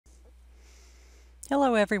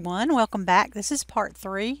Hello everyone, welcome back. This is part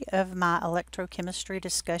 3 of my electrochemistry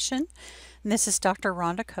discussion. And this is Dr.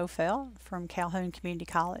 Rhonda Kofeld from Calhoun Community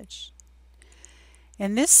College.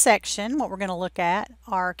 In this section, what we're going to look at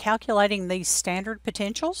are calculating these standard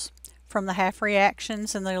potentials from the half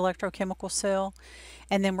reactions in the electrochemical cell.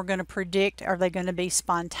 And then we're going to predict, are they going to be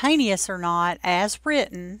spontaneous or not as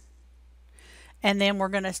written. And then we're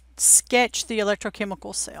going to sketch the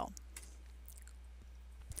electrochemical cell.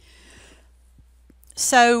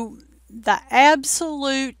 So the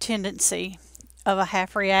absolute tendency of a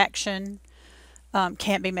half reaction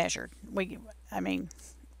can't be measured. You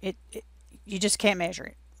just can't measure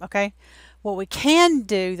it, okay? What we can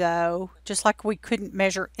do though, just like we couldn't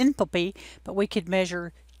measure enthalpy, but we could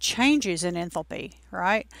measure changes in enthalpy,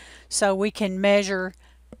 right? So we can measure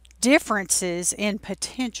differences in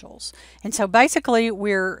potentials. And so basically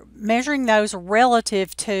we're measuring those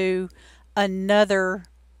relative to another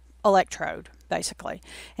electrode, basically.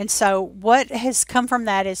 And so what has come from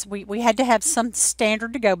that is we had to have some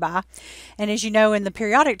standard to go by. And as you know, in the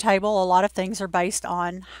periodic table, a lot of things are based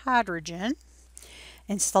on hydrogen.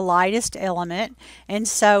 It's the lightest element. And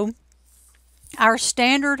so our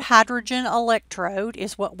standard hydrogen electrode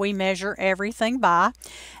is what we measure everything by.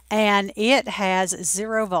 And it has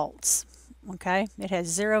 0 volts. Okay, it has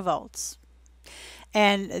 0 volts.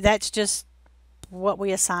 And that's just what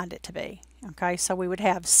we assigned it to be. Okay, so we would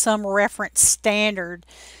have some reference standard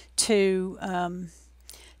to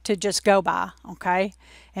just go by. Okay,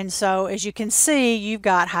 and so as you can see, you've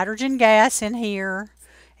got hydrogen gas in here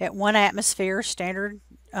at 1 atmosphere standard,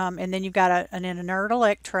 and then you've got an inert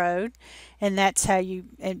electrode, and that's how you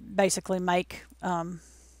basically make an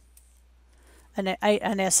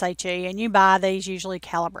SHE, and you buy these usually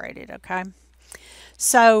calibrated. Okay.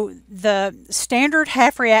 So the standard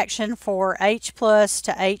half reaction for H plus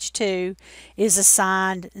to H2 is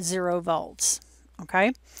assigned 0 volts,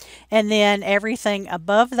 okay? And then everything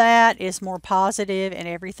above that is more positive and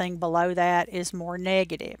everything below that is more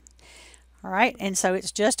negative. All right, and so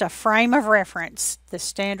it's just a frame of reference, the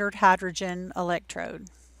standard hydrogen electrode.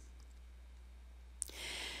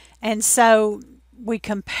 And so we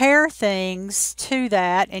compare things to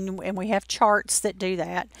that, and we have charts that do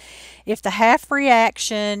that. If the half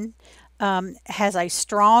reaction has a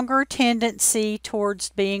stronger tendency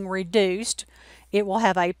towards being reduced, it will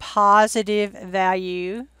have a positive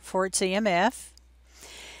value for its EMF.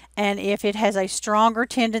 And if it has a stronger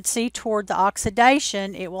tendency toward the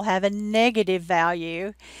oxidation, it will have a negative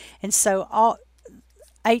value. And so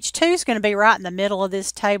H2 is going to be right in the middle of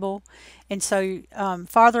this table. And so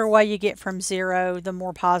farther away you get from 0, the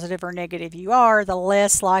more positive or negative you are, the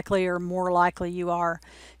less likely or more likely you are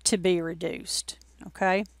to be reduced.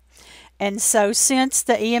 Okay? And so since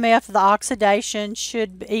the EMF of the oxidation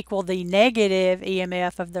should equal the negative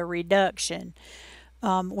EMF of the reduction,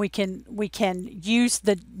 we can use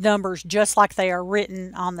the numbers just like they are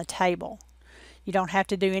written on the table. You don't have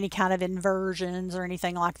to do any kind of inversions or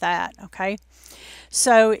anything like that, okay?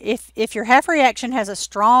 So if your half reaction has a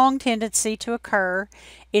strong tendency to occur,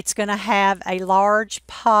 it's going to have a large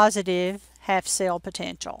positive half cell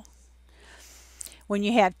potential. When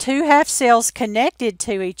you have 2 half cells connected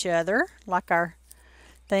to each other, like our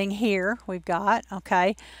thing here we've got,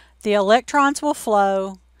 okay, the electrons will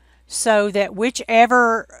flow so that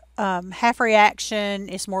whichever half reaction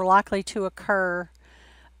is more likely to occur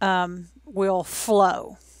will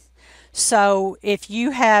flow. So if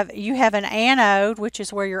you have an anode, which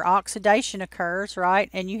is where your oxidation occurs, right,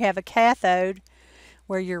 and you have a cathode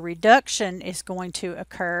where your reduction is going to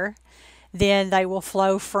occur, then they will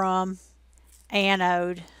flow from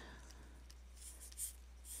anode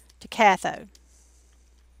to cathode.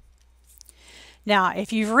 Now,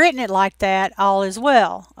 if you've written it like that, all is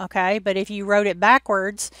well, okay? But if you wrote it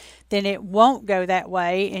backwards, then it won't go that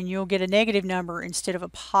way, and you'll get a negative number instead of a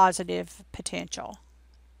positive potential.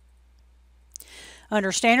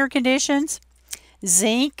 Under standard conditions,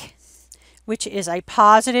 zinc, which is a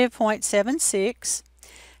positive 0.76,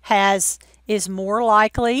 is more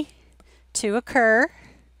likely to occur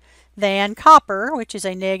than copper, which is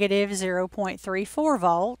a negative 0.34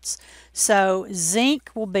 volts. So zinc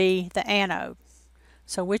will be the anode.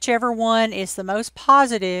 So whichever one is the most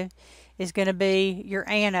positive is going to be your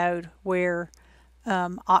anode, where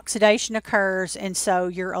oxidation occurs, and so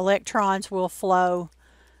your electrons will flow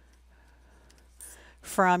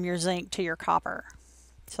from your zinc to your copper.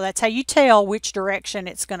 So that's how you tell which direction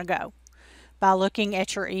it's going to go, by looking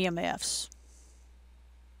at your EMFs.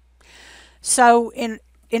 So in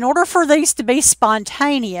order for these to be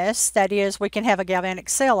spontaneous, that is, we can have a galvanic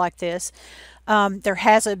cell like this, there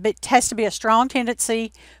has to be a strong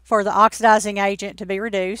tendency for the oxidizing agent to be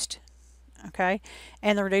reduced. okay,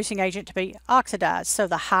 and the reducing agent to be oxidized. So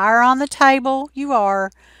the higher on the table you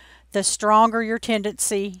are, the stronger your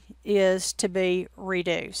tendency is to be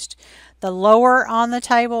reduced. The lower on the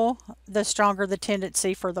table, the stronger the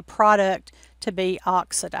tendency for the product to be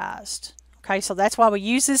oxidized. Okay, so that's why we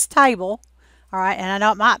use this table. All right, and I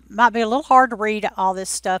know it might be a little hard to read all this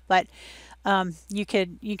stuff, but you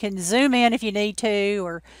can zoom in if you need to,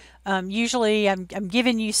 or usually I'm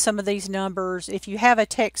giving you some of these numbers. If you have a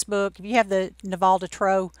textbook, if you have the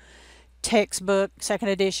Naval-Detroit textbook, second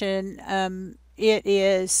edition, it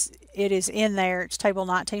is in there. It's table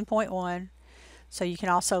 19.1. So you can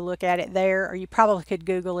also look at it there, or you probably could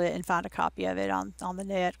Google it and find a copy of it on the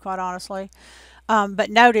net, quite honestly. But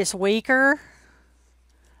notice weaker,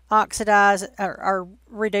 oxidize or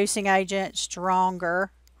reducing agent,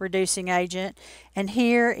 stronger reducing agent, and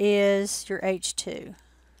here is your H2,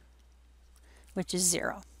 which is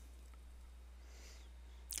 0.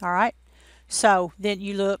 All right, so then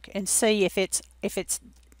you look and see if it's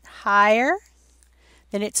higher,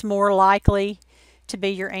 then it's more likely to be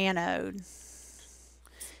your anode.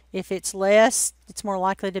 If it's less, it's more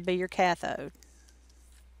likely to be your cathode,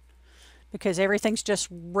 because everything's just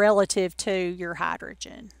relative to your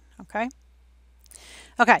hydrogen. Okay?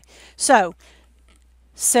 Okay, so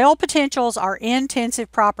cell potentials are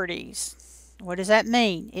intensive properties. What does that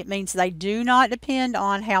mean? It means they do not depend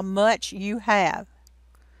on how much you have.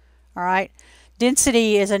 All right?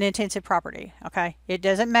 Density is an intensive property, okay? It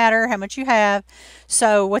doesn't matter how much you have.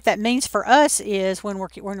 So what that means for us is when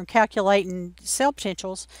we're calculating cell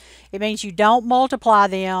potentials, it means you don't multiply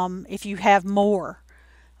them if you have more.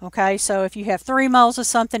 Okay, so if you have 3 moles of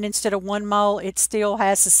something instead of 1 mole, it still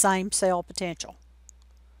has the same cell potential.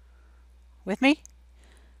 With me?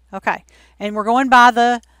 Okay, and we're going by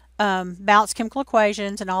the balanced chemical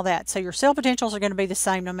equations and all that. So your cell potentials are going to be the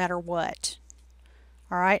same no matter what.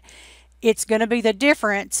 All right, it's going to be the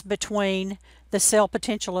difference between the cell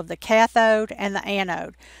potential of the cathode and the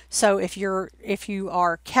anode. So if you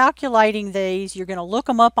are calculating these, you're going to look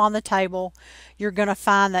them up on the table. You're going to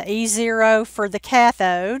find the E0 for the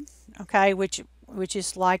cathode, okay, which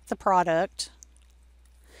is like the product,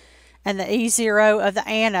 and the E0 of the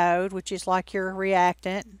anode, which is like your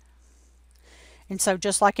reactant. And so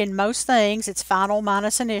just like in most things, it's final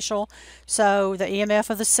minus initial. So the EMF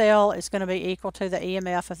of the cell is going to be equal to the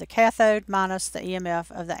EMF of the cathode minus the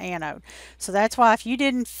EMF of the anode. So that's why if you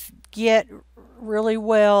didn't get really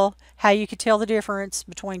well how you could tell the difference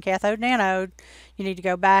between cathode and anode, you need to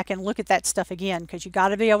go back and look at that stuff again, because you got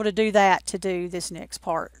to be able to do that to do this next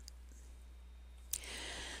part.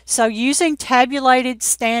 So using tabulated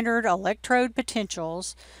standard electrode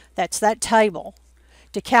potentials, that's that table,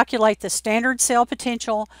 to calculate the standard cell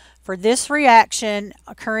potential for this reaction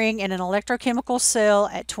occurring in an electrochemical cell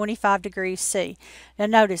at 25 degrees C. Now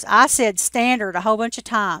notice, I said standard a whole bunch of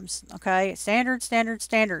times, okay? Standard, standard,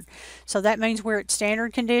 standard. So that means we're at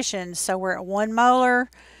standard conditions. So we're at 1 molar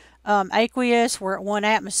aqueous, we're at 1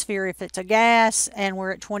 atmosphere if it's a gas, and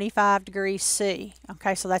we're at 25 degrees C.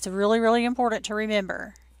 Okay, so that's really, really important to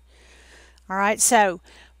remember. All right, so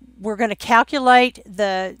we're going to calculate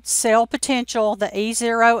the cell potential, the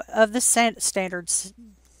E0 of the standard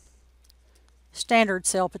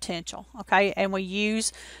cell potential, okay? And we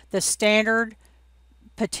use the standard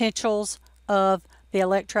potentials of the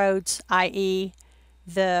electrodes, i.e.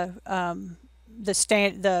 the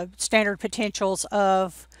standard potentials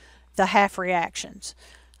of the half reactions.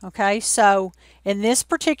 Okay, so in this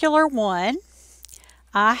particular one,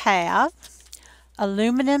 I have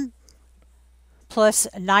aluminum plus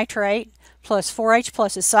nitrate plus 4H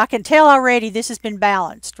pluses. So I can tell already this has been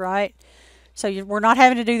balanced, right? So we're not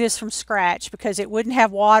having to do this from scratch, because it wouldn't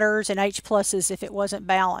have waters and H pluses if it wasn't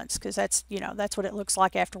balanced, because that's, you know, that's what it looks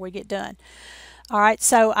like after we get done. All right,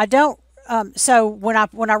 so I don't, so when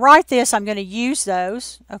I write this, I'm going to use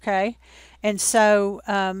those, okay? And so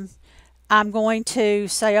I'm going to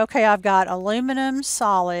say, okay, I've got aluminum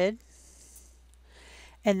solid,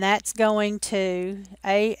 and that's going to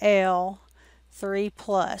Al3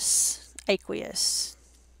 plus aqueous.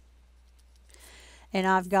 And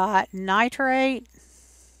I've got nitrate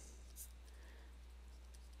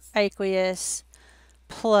aqueous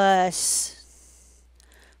plus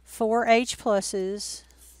 4H pluses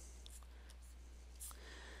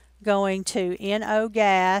going to NO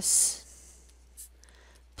gas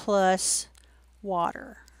plus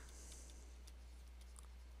water.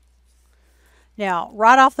 Now,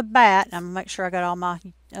 right off the bat, I'm going to make sure I got all my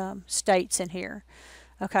states in here.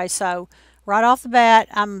 Okay, so right off the bat,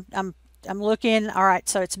 I'm looking. All right,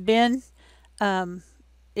 so it's been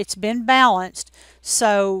balanced,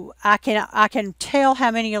 so I can tell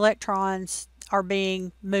how many electrons are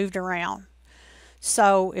being moved around.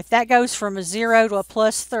 So if that goes from a 0 to a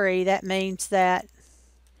 +3, that means that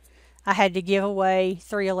I had to give away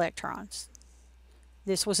 3 electrons.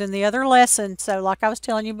 This was in the other lesson, so like I was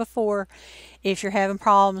telling you before, if you're having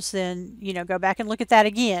problems, then go back and look at that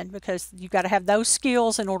again, because you've got to have those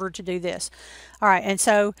skills in order to do this. All right, and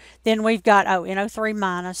so then we've got NO3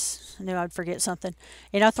 minus. I knew I'd forget something.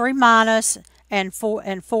 NO3 minus and 4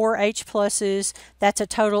 H pluses. That's a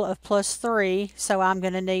total of +3. So I'm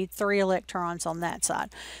going to need 3 electrons on that side.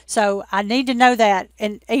 So I need to know that,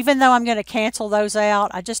 and even though I'm going to cancel those out,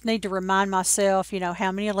 I just need to remind myself,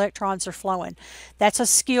 how many electrons are flowing. That's a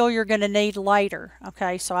skill you're going to need later.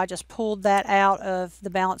 Okay, so I just pulled that out of the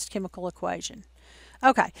balanced chemical equation.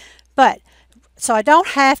 Okay, but so I don't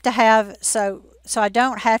have to have I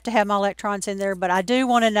don't have to have my electrons in there, but I do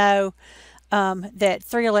want to know that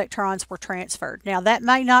 3 electrons were transferred. Now that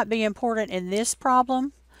may not be important in this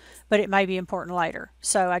problem, but it may be important later.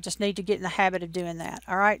 So I just need to get in the habit of doing that.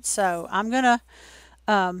 All right, so I'm gonna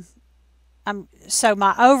so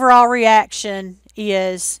my overall reaction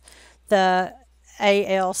is the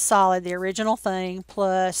Al solid, the original thing,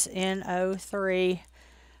 plus NO3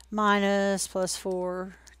 minus plus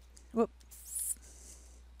 4,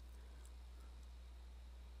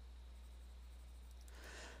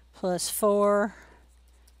 plus 4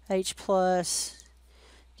 H plus,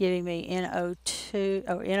 giving me NO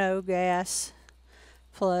gas,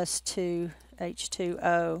 plus 2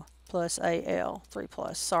 H2O plus Al 3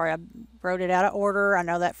 plus. Sorry, I wrote it out of order. I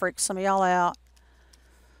know that freaks some of y'all out.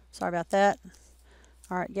 Sorry about that.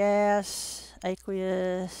 All right, gas,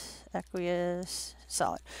 aqueous,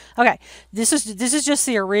 solid. Okay, this is just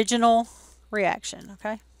the original reaction.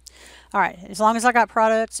 Okay. All right, as long as I got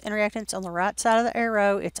products and reactants on the right side of the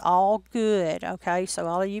arrow, it's all good. Okay, so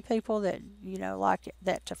all of you people that like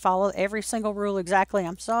that to follow every single rule exactly,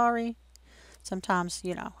 I'm sorry. Sometimes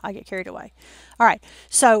I get carried away. All right,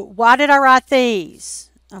 so why did I write these?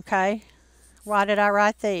 Okay. Why did I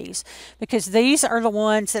write these? Because these are the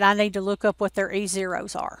ones that I need to look up what their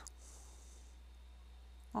E0s are.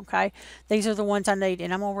 Okay, these are the ones I need,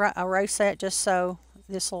 and I'm going to erase that just so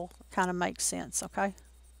this will kind of make sense. Okay.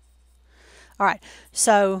 All right,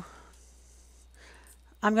 so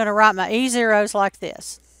I'm going to write my E0s like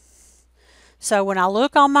this. So when I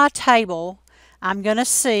look on my table, I'm going to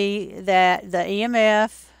see that the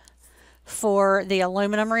EMF for the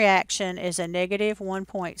aluminum reaction is a negative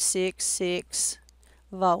 1.66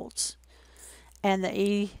 volts. And the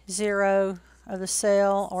E0 of the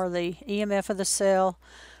cell, or the EMF of the cell,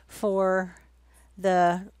 for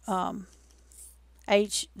the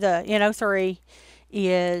NO3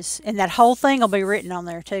 is, and that whole thing will be written on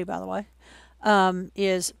there too, by the way,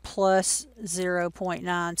 is plus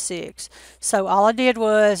 0.96. So all I did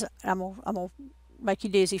was, I'm gonna make you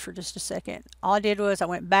dizzy for just a second. All I did was I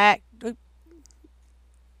went back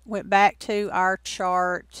to our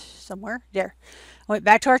chart somewhere there. I went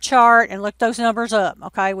back to our chart and looked those numbers up,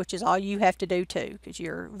 okay, which is all you have to do too, because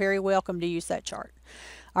you're very welcome to use that chart.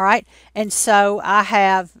 All right, and so I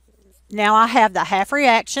have the half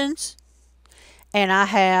reactions, and I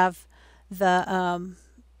have the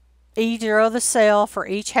E0 of the cell for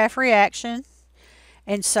each half reaction.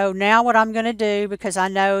 And so now what I'm going to do, because I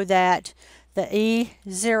know that the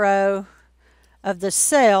E0 of the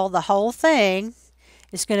cell, the whole thing,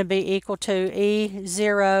 is going to be equal to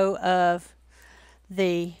E0 of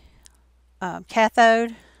the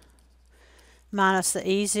cathode minus the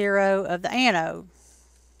E0 of the anode.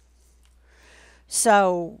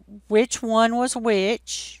 So which one was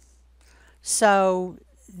which? So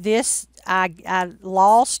this, I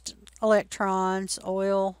lost electrons,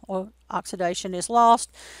 oil oxidation is lost,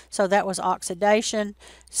 so that was oxidation,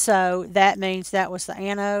 so that means that was the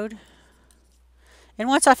anode. And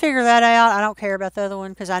once I figure that out, I don't care about the other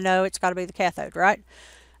one, because I know it's got to be the cathode, right?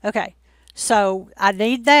 Okay, so I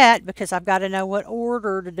need that because I've got to know what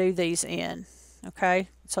order to do these in. Okay,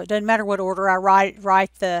 so it doesn't matter what order I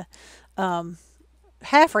write the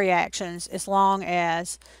half reactions, as long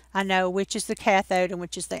as I know which is the cathode and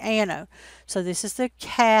which is the anode. So this is the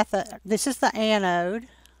cathode, this is the anode,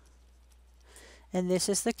 and this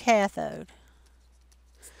is the cathode.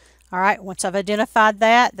 All right, once I've identified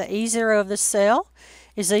that, the E0 of the cell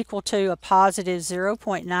is equal to a positive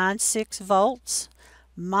 0.96 volts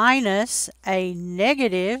minus a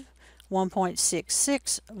negative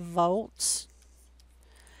 1.66 volts,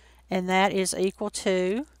 and that is equal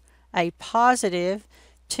to a positive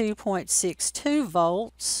 2.62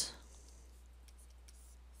 volts,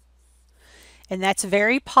 and that's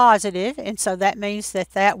very positive, and so that means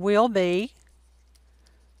that that will be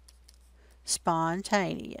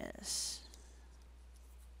spontaneous.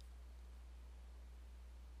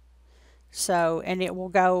 So, and it will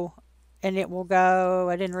go, I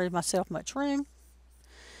didn't leave myself much room,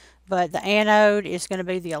 but the anode is going to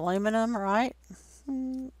be the aluminum, right?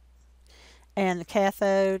 And the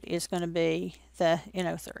cathode is going to be the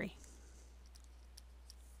NO3.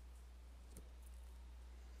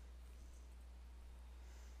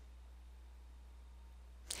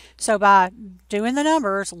 So by doing the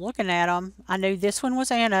numbers, looking at them, I knew this one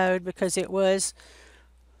was anode because it was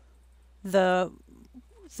the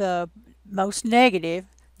most negative.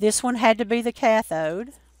 This one had to be the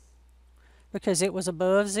cathode because it was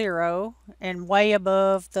above 0 and way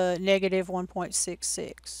above the negative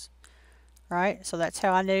 1.66. Right? So that's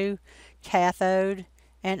how I knew cathode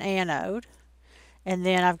and anode. And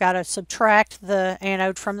then I've got to subtract the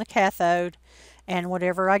anode from the cathode, and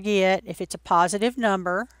whatever I get, if it's a positive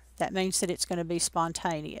number, that means that it's going to be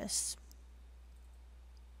spontaneous.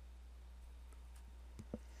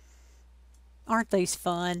 Aren't these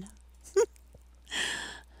fun?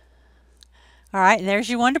 All right, and there's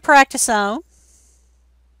your one to practice on.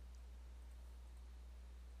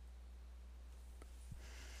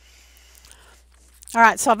 All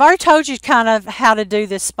right, so I've already told you kind of how to do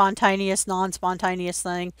this spontaneous, non-spontaneous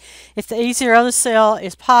thing. If the E0 of the cell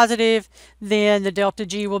is positive, then the delta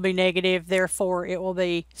G will be negative, therefore it will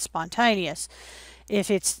be spontaneous. If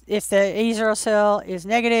the E0 cell is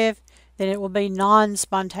negative, then it will be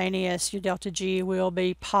non-spontaneous. Your delta G will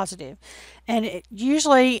be positive. And it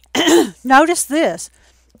usually, notice this,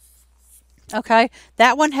 okay,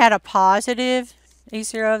 that one had a positive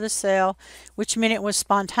E0 of the cell, which meant it was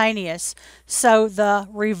spontaneous. So the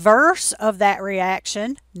reverse of that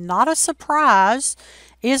reaction, not a surprise,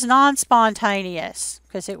 is non-spontaneous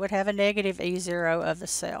because it would have a negative E0 of the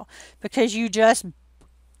cell because you just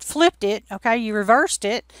flipped it, okay, you reversed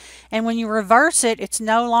it, and when you reverse it, it's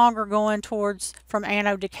no longer going from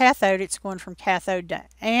anode to cathode, it's going from cathode to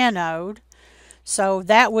anode, so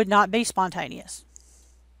that would not be spontaneous.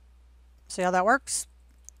 See how that works?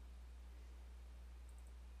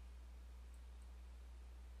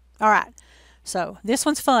 All right, so this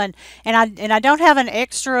one's fun, and I don't have an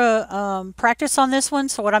extra practice on this one,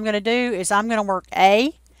 so what I'm going to do is I'm going to work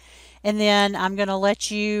A, and then I'm going to let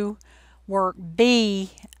you work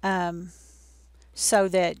B, so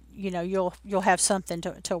that you'll have something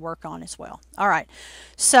to work on as well. All right,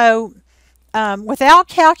 so without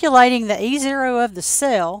calculating the E0 of the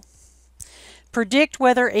cell, predict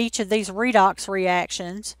whether each of these redox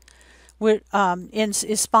reactions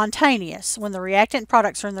is spontaneous when the reactant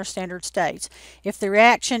products are in their standard states. If the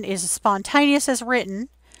reaction is spontaneous as written,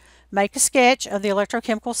 make a sketch of the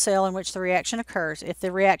electrochemical cell in which the reaction occurs. If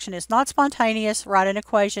the reaction is not spontaneous, write an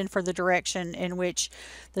equation for the direction in which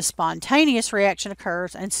the spontaneous reaction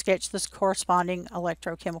occurs and sketch this corresponding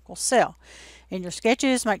electrochemical cell. In your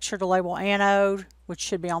sketches, make sure to label anode, which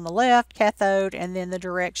should be on the left, cathode, and then the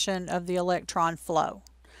direction of the electron flow.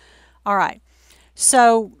 All right,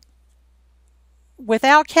 so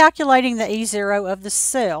without calculating the E0 of the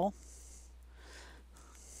cell,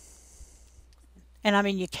 and I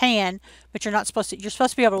mean you can, but you're supposed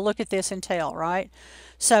to be able to look at this and tell, right?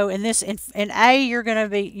 So in A,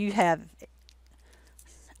 you have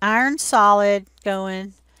iron solid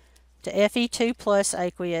going to Fe2 plus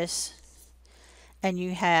aqueous, and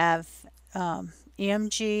you have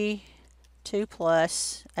Mg2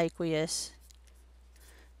 plus aqueous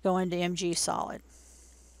going to Mg solid.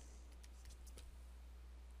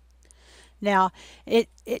 Now,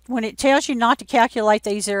 when it tells you not to calculate the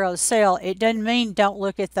E0 cell, it doesn't mean don't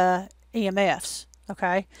look at the EMFs,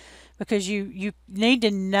 okay? Because you need to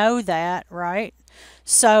know that, right?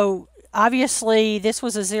 So obviously this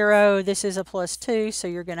was a 0, this is a +2, so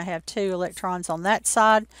you're going to have 2 electrons on that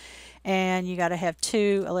side, and you got to have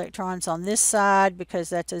 2 electrons on this side because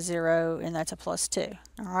that's a 0 and that's a +2.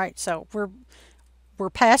 All right, so we're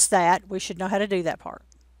past that. We should know how to do that part.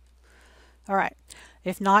 All right.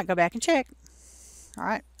 If not, go back and check. All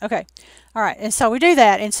right, okay. All right, and so we do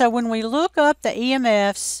that. And so when we look up the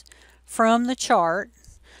EMFs from the chart,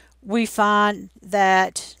 we find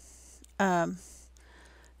that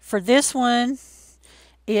for this one,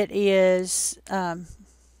 it is a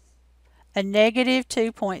negative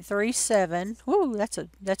 2.37. Woo,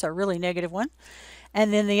 that's a really negative one.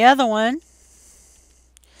 And then the other one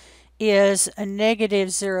is a negative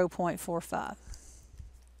 0.45.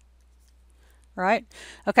 Right?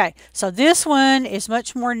 Okay, so this one is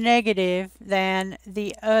much more negative than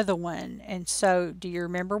the other one. And so do you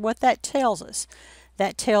remember what that tells us?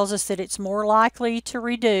 That tells us that it's more likely to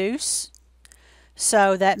reduce.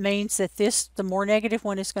 So that means that the more negative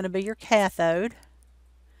one is going to be your cathode,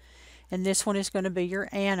 and this one is going to be your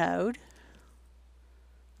anode,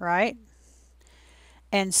 right?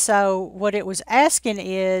 And so what it was asking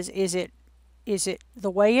is it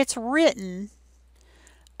the way it's written,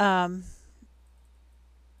 and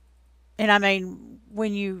I mean,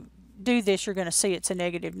 when you do this, you're going to see it's a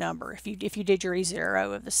negative number if you did your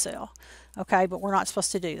E0 of the cell. Okay, but we're not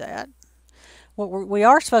supposed to do that. What we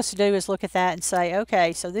are supposed to do is look at that and say,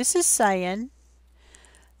 okay, so this is saying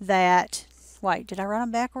that, wait, did I run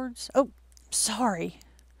them backwards? Oh, sorry.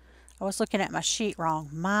 I was looking at my sheet wrong.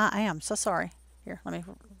 I am so sorry. Here,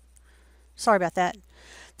 sorry about that.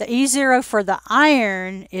 The E0 for the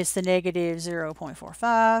iron is the negative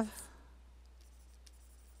 0.45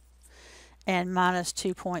 and minus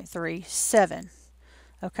 2.37.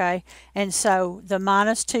 Okay, and so the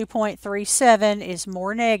minus 2.37 is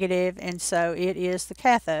more negative, and so it is the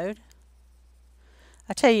cathode.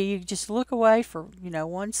 I tell you, you just look away for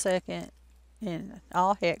 1 second and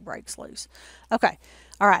all heck breaks loose. Okay,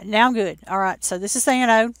 all right, now I'm good. All right, so this is the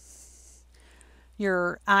anode,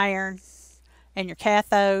 your iron, and your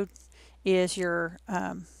cathode is your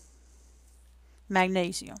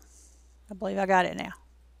magnesium. I believe I got it now.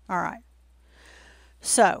 All right,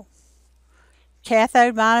 so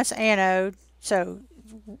cathode minus anode, so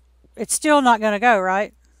it's still not going to go,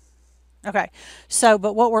 right? Okay, so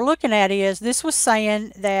but what we're looking at is this was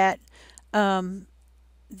saying that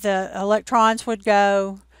the electrons would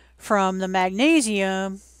go from the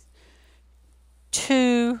magnesium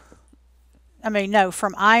to,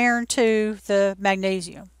 from iron to the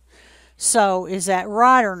magnesium. So is that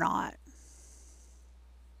right or not?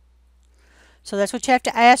 So that's what you have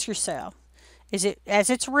to ask yourself. Is it, as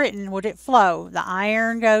it's written, would it flow? The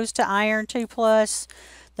iron goes to iron 2 plus,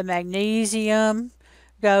 the magnesium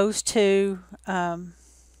goes to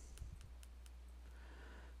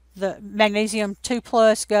the magnesium 2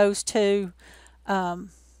 plus goes to the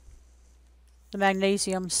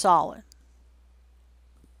magnesium solid.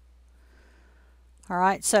 All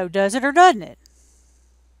right, so does it or doesn't it?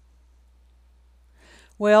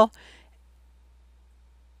 Well,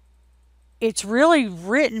 it's really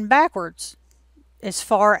written backwards as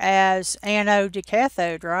far as anode to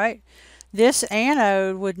cathode, right? This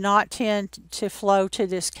anode would not tend to flow to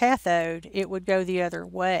this cathode. It would go the other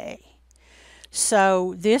way.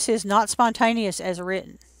 So this is not spontaneous as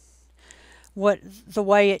written. The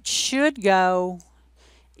way it should go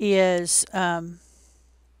is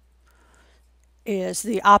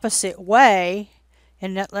the opposite way,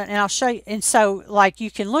 and I'll show you. And so, like,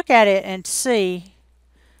 you can look at it and see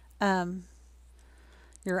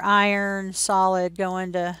your iron solid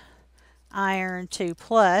going to iron 2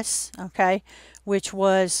 plus, okay, which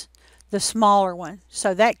was the smaller one.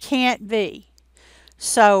 So that can't be.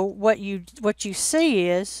 So what you see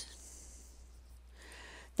is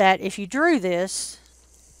that if you drew this,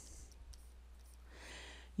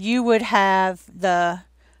 you would have the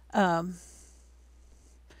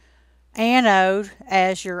anode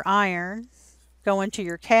as your iron going to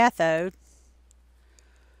your cathode,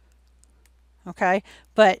 okay,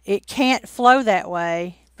 but it can't flow that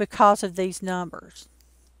way because of these numbers.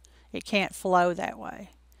 It can't flow that way.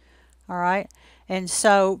 All right, and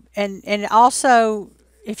so and also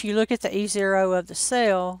if you look at the E0 of the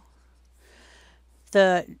cell,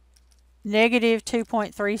 the negative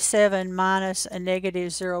 2.37 minus a negative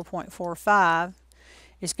 0.45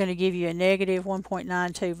 is going to give you a negative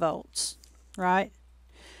 1.92 volts, right?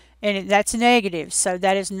 And that's negative, so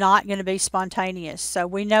that is not going to be spontaneous. So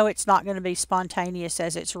we know it's not going to be spontaneous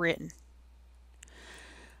as it's written.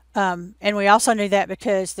 And we also knew that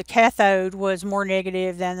because the cathode was more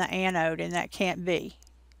negative than the anode, and that can't be.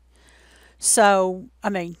 So,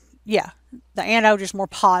 yeah, the anode is more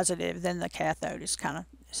positive than the cathode is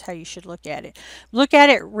how you should look at it. Look at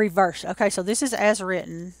it reversed. Okay, so this is as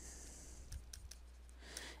written,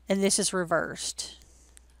 and this is reversed.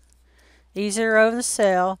 E0 of the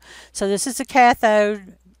cell. So this is the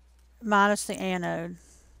cathode minus the anode.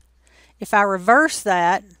 If I reverse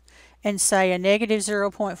that and say a negative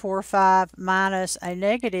 0.45 minus a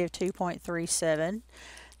negative 2.37,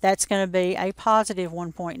 that's going to be a positive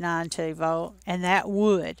 1.92 volt, and that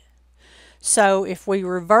would. So if we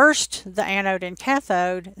reversed the anode and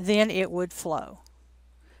cathode, then it would flow.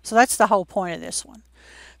 So that's the whole point of this one.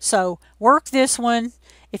 So work this one.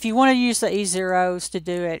 If you want to use the E0s to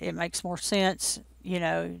do it, it makes more sense,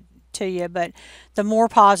 to you. But the more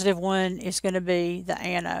positive one is going to be the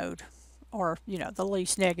anode, or, the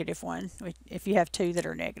least negative one, if you have two that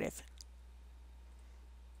are negative.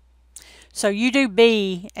 So you do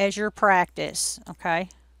B as your practice, okay?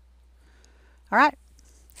 All right.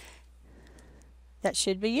 That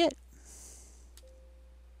should be it.